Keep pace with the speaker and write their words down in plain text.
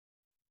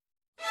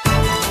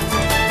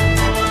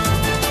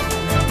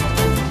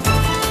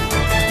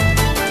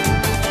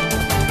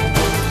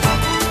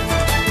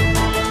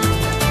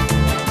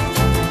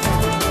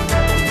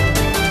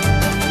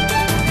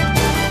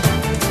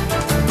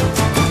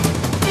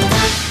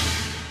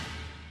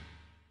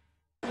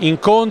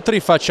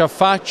Incontri faccia a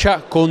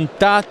faccia,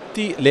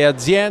 contatti, le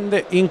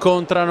aziende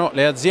incontrano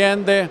le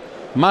aziende,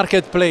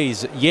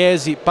 marketplace,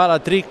 Iesi,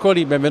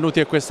 Palatriccoli,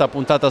 benvenuti a questa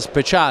puntata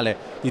speciale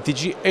di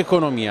TG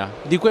Economia.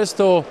 Di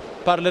questo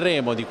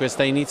parleremo, di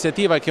questa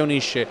iniziativa che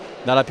unisce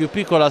dalla più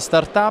piccola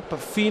start-up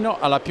fino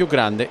alla più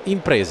grande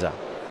impresa.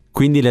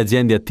 Quindi le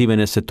aziende attive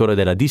nel settore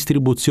della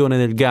distribuzione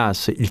del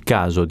gas, il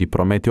caso di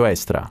Prometeo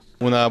Estra.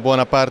 Una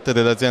buona parte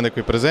delle aziende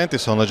qui presenti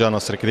sono già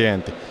nostri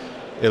clienti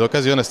e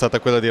l'occasione è stata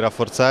quella di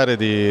rafforzare,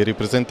 di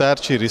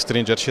ripresentarci,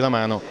 ristringerci la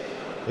mano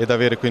ed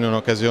avere quindi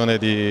un'occasione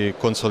di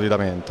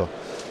consolidamento.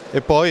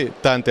 E poi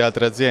tante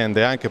altre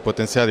aziende, anche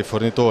potenziali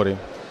fornitori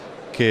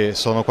che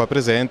sono qua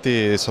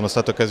presenti, sono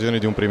state occasioni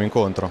di un primo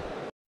incontro.